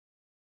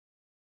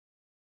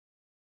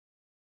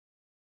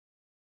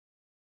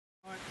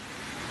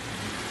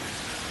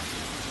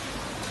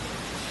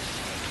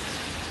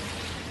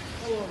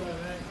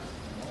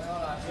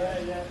Yeah,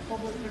 yeah,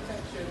 public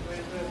protection. We're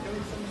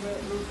doing some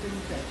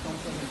routine checks on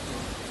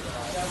premises.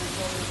 Yeah, we've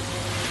got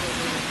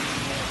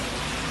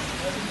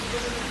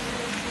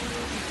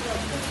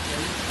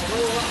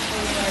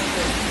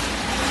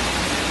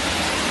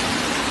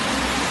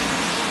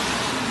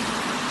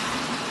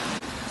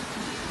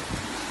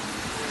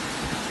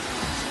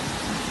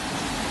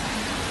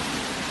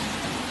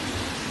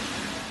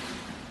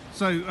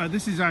So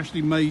this is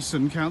Ashley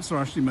Mason, Councillor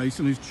Ashley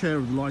Mason, who's chair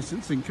of the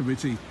licensing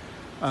committee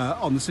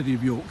on the City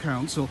of York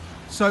Council.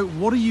 So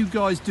what are you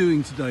guys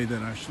doing today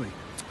then, Ashley?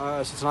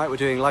 So tonight we're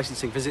doing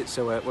licensing visits,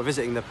 so we're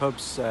visiting the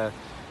pubs,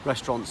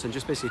 restaurants, and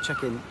just basically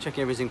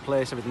checking everything in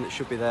place, everything that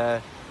should be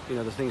there. You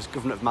know, the things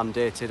government have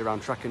mandated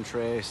around track and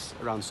trace,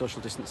 around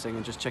social distancing,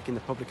 and just checking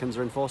the publicans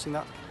are enforcing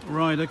that.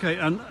 Right, okay,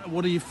 and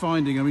what are you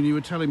finding? I mean, you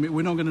were telling me,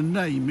 we're not going to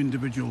name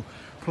individual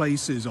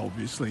places,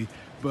 obviously,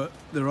 but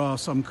there are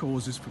some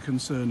causes for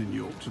concern in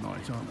York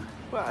tonight, aren't there?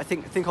 Well, I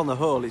think on the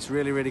whole it's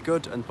really, really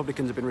good, and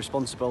publicans have been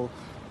responsible.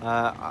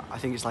 I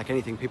think it's like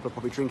anything, people are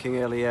probably drinking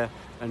earlier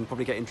and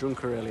probably getting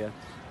drunker earlier.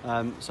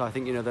 So I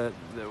think, you know,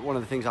 one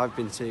of the things I've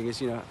been seeing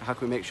is, you know, how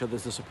can we make sure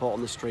there's the support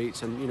on the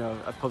streets, and, you know,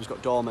 if pubs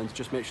got doormen,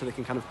 just make sure they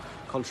can kind of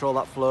control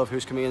that flow of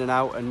who's coming in and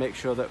out, and make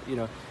sure that, you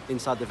know,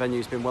 inside the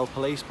venue's been well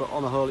policed. But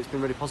on the whole, it's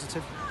been really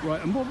positive.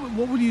 Right, and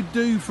what will you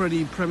do for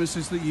any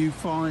premises that you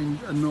find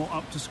are not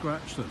up to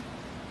scratch then?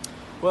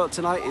 Well,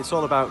 tonight it's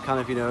all about kind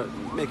of, you know,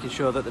 making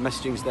sure that the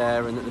messaging's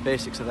there and that the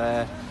basics are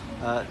there.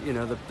 You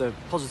know, the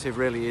positive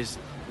really is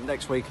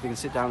next week they can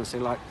sit down and say,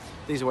 like,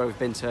 these are where we've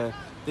been to,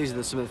 these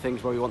are some of the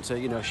things where we want to,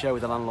 you know, share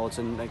with the landlords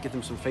and give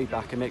them some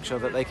feedback and make sure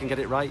that they can get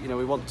it right. You know,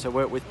 we want to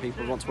work with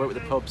people, we want to work with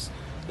the pubs.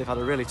 They've had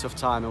a really tough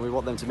time, and we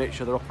want them to make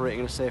sure they're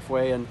operating in a safe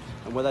way, and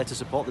we're there to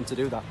support them to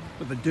do that.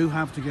 But they do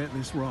have to get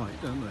this right,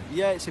 don't they?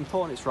 Yeah, it's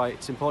important, it's right.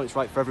 It's important, it's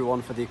right for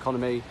everyone, for the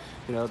economy.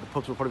 You know, the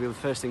pubs will probably be the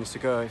first things to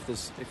go if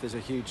there's a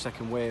huge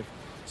second wave.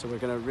 So we're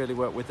going to really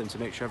work with them to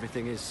make sure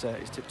everything is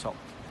tip-top.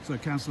 So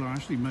Councillor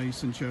Ashley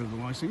Mason, chair of the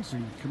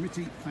licensing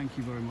committee, thank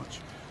you very much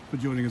for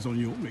joining us on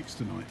York Mix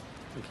tonight.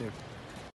 Thank you.